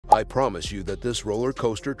I promise you that this roller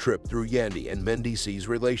coaster trip through Yandy and Mendeecees'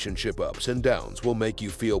 relationship ups and downs will make you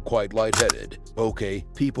feel quite lightheaded. Okay,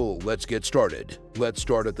 people, let's get started. Let's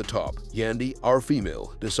start at the top. Yandy, our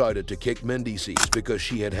female, decided to kick Mendeecees because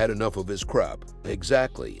she had had enough of his crap.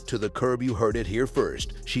 Exactly, to the curb, you heard it here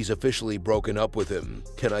first. She's officially broken up with him.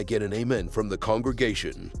 Can I get an amen from the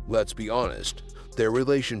congregation? Let's be honest. Their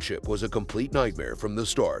relationship was a complete nightmare from the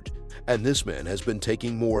start, and this man has been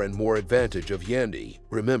taking more and more advantage of Yandy.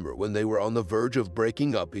 Remember when they were on the verge of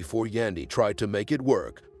breaking up before Yandy tried to make it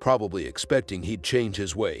work, probably expecting he'd change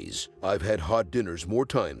his ways. I've had hot dinners more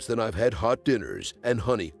times than I've had hot dinners, and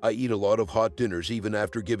honey, I eat a lot of hot dinners even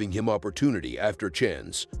after giving him opportunity after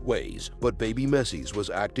chance. Ways, but baby Mendeecees was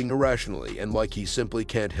acting irrationally and like he simply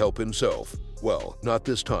can't help himself. Well, not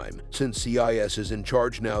this time, since CIS is in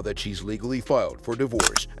charge now that she's legally filed for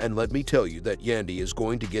divorce, and let me tell you that Yandy is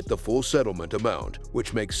going to get the full settlement amount,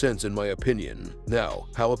 which makes sense in my opinion. Now,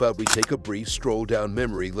 how about we take a brief stroll down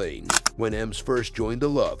memory lane? When Ems first joined the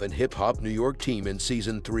Love and Hip Hop New York team in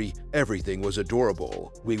Season 3, everything was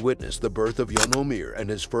adorable. We witnessed the birth of Yandy and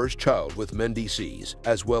his first child with Mendeecees,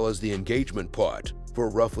 as well as the engagement plot. For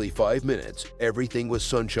roughly 5 minutes, everything was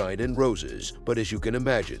sunshine and roses, but as you can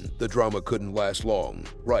imagine, the drama couldn't last long.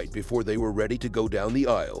 Right before they were ready to go down the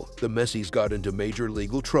aisle, the Mendeecees got into major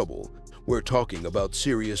legal trouble. We're talking about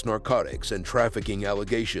serious narcotics and trafficking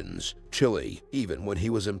allegations. Chilly, even when he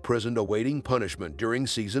was imprisoned awaiting punishment during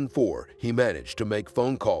Season 4, he managed to make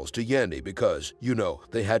phone calls to Yandy because, you know,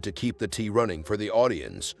 they had to keep the tea running for the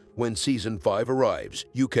audience. When Season 5 arrives,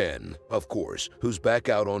 you can, of course, who's back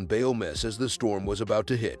out on bail mess as the storm was about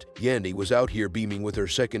to hit. Yandy was out here beaming with her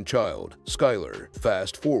second child, Skylar.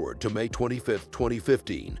 Fast forward to May 25,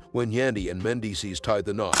 2015, when Yandy and Mendeecees tied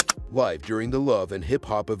the knot. Live during the Love and Hip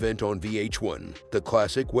Hop event on VH1, the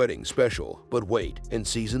classic wedding special. But wait, in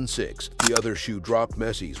Season 6, the other shoe dropped.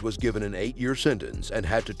 Mendeecees was given an 8-year sentence and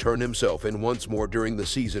had to turn himself in once more during the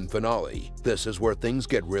season finale. This is where things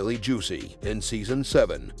get really juicy. In Season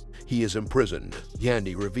 7, he is imprisoned.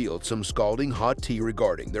 Yandy revealed some scalding hot tea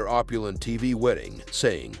regarding their opulent TV wedding,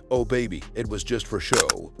 saying, "Oh baby, it was just for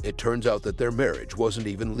show." It turns out that their marriage wasn't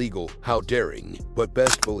even legal. How daring. But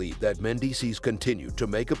best believe that Mendeecees continued to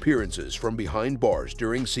make appearances from behind bars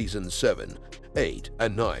during Seasons 7, 8,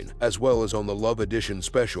 and 9, as well as on the Love Edition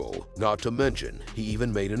special. Not to mention, he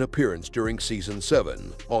even made an appearance during Season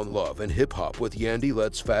 7 on Love and Hip Hop with Yandy.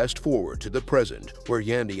 Let's fast forward to the present, where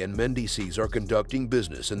Yandy and Mendeecees are conducting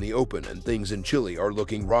business in the open and things in Chile are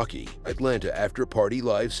looking rocky. Atlanta after party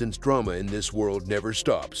live since drama in this world never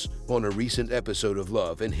stops. On a recent episode of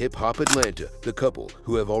Love and Hip Hop Atlanta, the couple,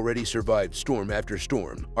 who have already survived storm after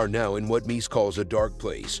storm, are now in what Mies calls a dark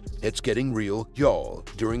place. It's getting real, y'all.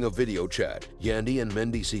 During a video chat, Yandy and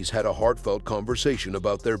Mendeecees had a heartfelt conversation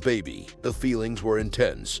about their baby. The feelings were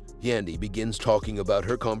intense. Yandy begins talking about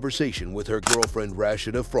her conversation with her girlfriend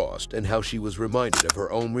Rashida Frost and how she was reminded of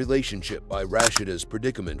her own relationship by Rashida's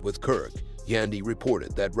predicament with Kirk. Yandy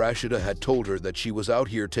reported that Rashida had told her that she was out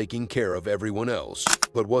here taking care of everyone else,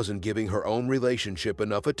 but wasn't giving her own relationship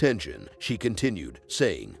enough attention. She continued,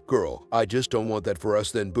 saying, "Girl, I just don't want that for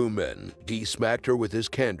us then, boom man." D smacked her with his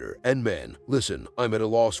candor, and man, listen, I'm at a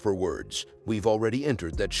loss for words. We've already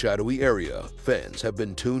entered that shadowy area. Fans have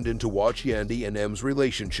been tuned in to watch Yandy and M's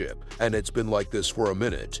relationship, and it's been like this for a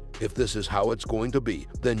minute. If this is how it's going to be,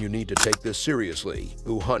 then you need to take this seriously.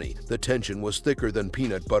 Ooh honey, the tension was thicker than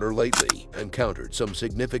peanut butter lately. Encountered some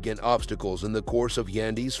significant obstacles in the course of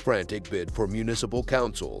Yandy's frantic bid for municipal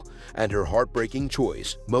council, and her heartbreaking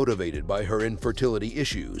choice, motivated by her infertility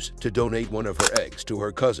issues, to donate one of her eggs to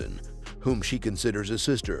her cousin, whom she considers a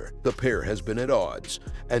sister. The pair has been at odds,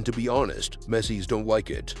 and to be honest, Mendeecees don't like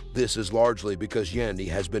it. This is largely because Yandy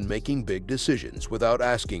has been making big decisions without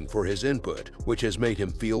asking for his input, which has made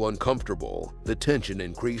him feel uncomfortable. The tension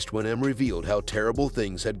increased when M revealed how terrible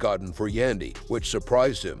things had gotten for Yandy, which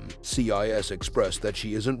surprised him. CIS expressed that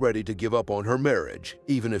she isn't ready to give up on her marriage,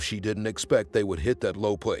 even if she didn't expect they would hit that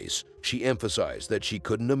low place. She emphasized that she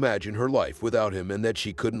couldn't imagine her life without him and that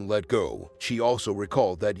she couldn't let go. She also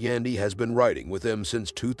recalled that Yandy has been writing with him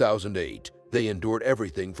since 2008. They endured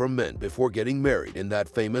everything from men before getting married in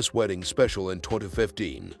that famous wedding special in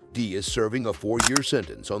 2015. D is serving a 4-year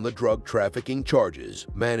sentence on the drug trafficking charges,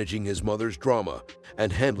 managing his mother's drama,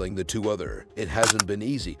 and handling the 2 other. It hasn't been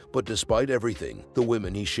easy, but despite everything, the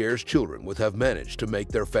women he shares children with have managed to make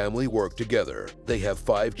their family work together. They have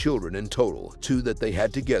 5 children in total, 2 that they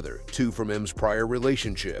had together, 2 from M's prior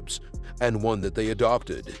relationships, and 1 that they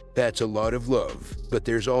adopted. That's a lot of love, but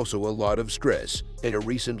there's also a lot of stress. In a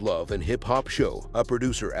recent Love and Hip Hop show, a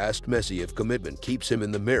producer asked Messi if commitment keeps him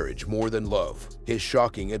in the marriage more than love. His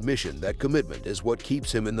shocking admission that commitment is what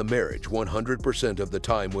keeps him in the marriage 100% of the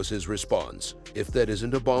time was his response. If that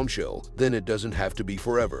isn't a bombshell, then it doesn't have to be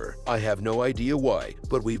forever. I have no idea why,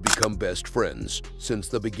 but we've become best friends. Since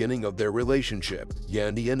the beginning of their relationship,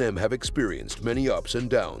 Yandy and M have experienced many ups and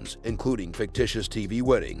downs, including fictitious TV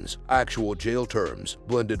weddings, actual jail terms,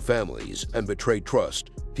 blended families, and betrayed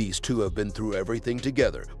trust. These two have been through everything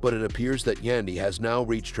together, but it appears that Yandy has now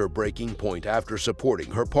reached her breaking point after supporting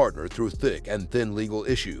her partner through thick and thin legal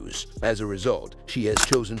issues. As a result, she has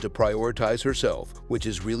chosen to prioritize herself, which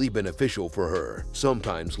is really beneficial for her.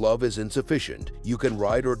 Sometimes love is insufficient. You can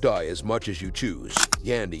ride or die as much as you choose.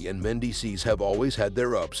 Yandy and Mendeecees have always had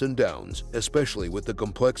their ups and downs, especially with the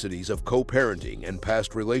complexities of co-parenting and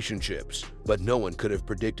past relationships. But no one could have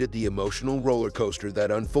predicted the emotional roller coaster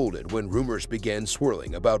that unfolded when rumors began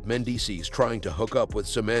swirling about Mendeecees trying to hook up with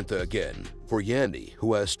Samantha again. For Yandy,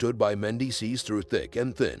 who has stood by Mendeecees through thick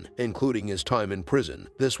and thin, including his time in prison,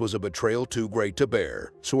 this was a betrayal too great to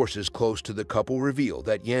bear. Sources close to the couple reveal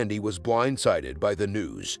that Yandy was blindsided by the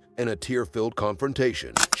news. In a tear-filled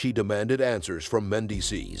confrontation, she demanded answers from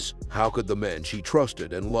Mendeecees. How could the man she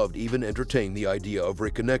trusted and loved even entertain the idea of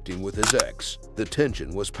reconnecting with his ex? The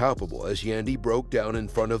tension was palpable as Yandy broke down in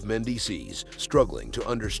front of Mendeecees, struggling to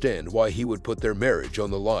understand why he would put their marriage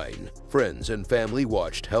on the line. Friends and family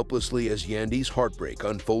watched helplessly as Yandy's heartbreak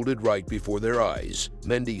unfolded right before their eyes.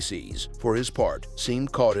 Mendeecees, for his part,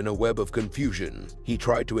 seemed caught in a web of confusion. He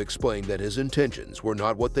tried to explain that his intentions were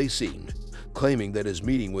not what they seemed, claiming that his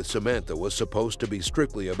meeting with Samantha was supposed to be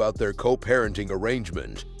strictly about their co-parenting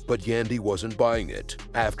arrangement. But Yandy wasn't buying it.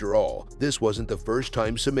 After all, this wasn't the first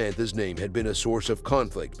time Samantha's name had been a source of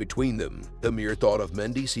conflict between them. The mere thought of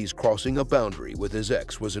Mendeecees crossing a boundary with his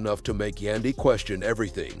ex was enough to make Yandy question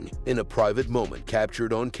everything. In a private moment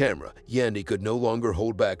captured on camera, Yandy could no longer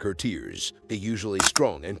hold back her tears. A usually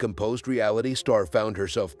strong and composed reality star found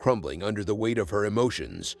herself crumbling under the weight of her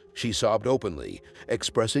emotions. She sobbed openly,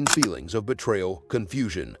 expressing feelings of betrayal,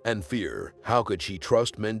 confusion, and fear. How could she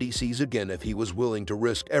trust Mendeecees again if he was willing to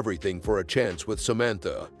risk everything for a chance with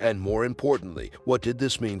Samantha? And more importantly, what did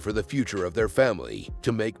this mean for the future of their family?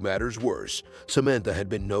 To make matters worse, Samantha had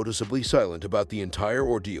been noticeably silent about the entire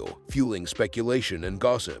ordeal, fueling speculation and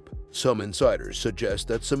gossip. Some insiders suggest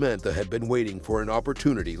that Samantha had been waiting for an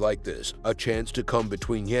opportunity like this, a chance to come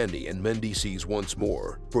between Yandy and Mendeecees once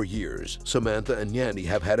more. For years, Samantha and Yandy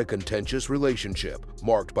have had a contentious relationship,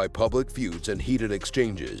 marked by public feuds and heated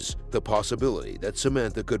exchanges. The possibility that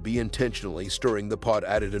Samantha could be intentionally stirring the pot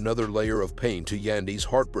added another layer of pain to Yandy's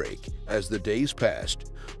heartbreak. As the days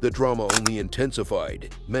passed, the drama only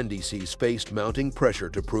intensified. Mendeecees faced mounting pressure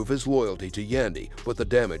to prove his loyalty to Yandy, but the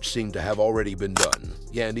damage seemed to have already been done.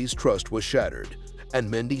 Yandy's trust was shattered, and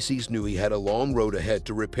Mendeecees knew he had a long road ahead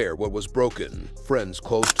to repair what was broken. Friends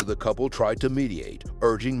close to the couple tried to mediate,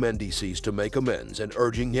 urging Mendeecees to make amends and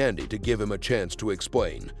urging Yandy to give him a chance to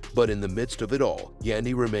explain. But in the midst of it all,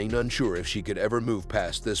 Yandy remained unsure if she could ever move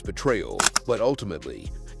past this betrayal. But ultimately,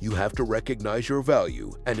 you have to recognize your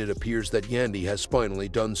value, and it appears that Yandy has finally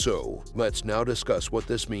done so. Let's now discuss what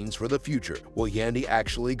this means for the future. Will Yandy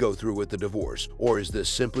actually go through with the divorce, or is this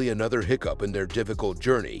simply another hiccup in their difficult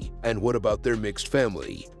journey? And what about their mixed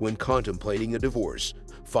family? When contemplating a divorce,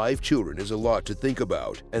 5 children is a lot to think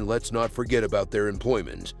about, and let's not forget about their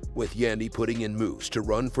employment. With Yandy putting in moves to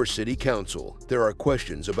run for city council, there are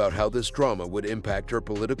questions about how this drama would impact her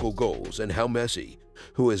political goals and how Messi,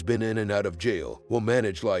 who has been in and out of jail, will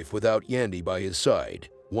manage life without Yandy by his side.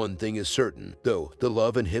 One thing is certain, though, the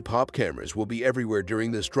Love and Hip Hop cameras will be everywhere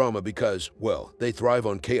during this drama because, well, they thrive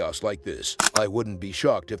on chaos like this. I wouldn't be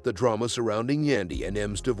shocked if the drama surrounding Yandy and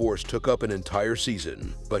M's divorce took up an entire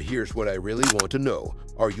season. But here's what I really want to know.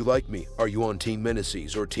 Are you like me? Are you on Team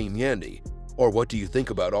Mendeecees or Team Yandy? Or what do you think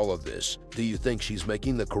about all of this? Do you think she's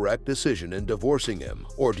making the correct decision in divorcing him?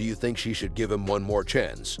 Or do you think she should give him one more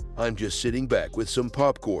chance? I'm just sitting back with some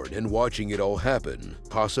popcorn and watching it all happen.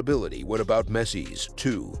 Possibility, what about Messi's?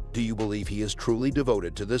 2. Do you believe he is truly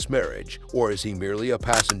devoted to this marriage? Or is he merely a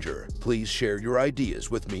passenger? Please share your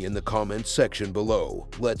ideas with me in the comments section below.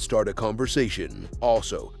 Let's start a conversation.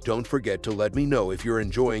 Also, don't forget to let me know if you're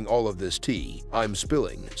enjoying all of this tea I'm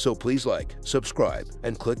spilling, so please like, subscribe,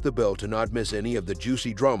 and click the bell to not miss any of the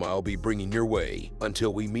juicy drama I'll be bringing your way.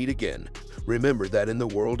 Until we meet again, remember that in the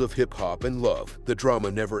world of hip-hop and love, the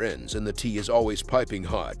drama never ends and the tea is always piping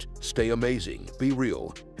hot. Stay amazing, be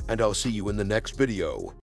real, and I'll see you in the next video.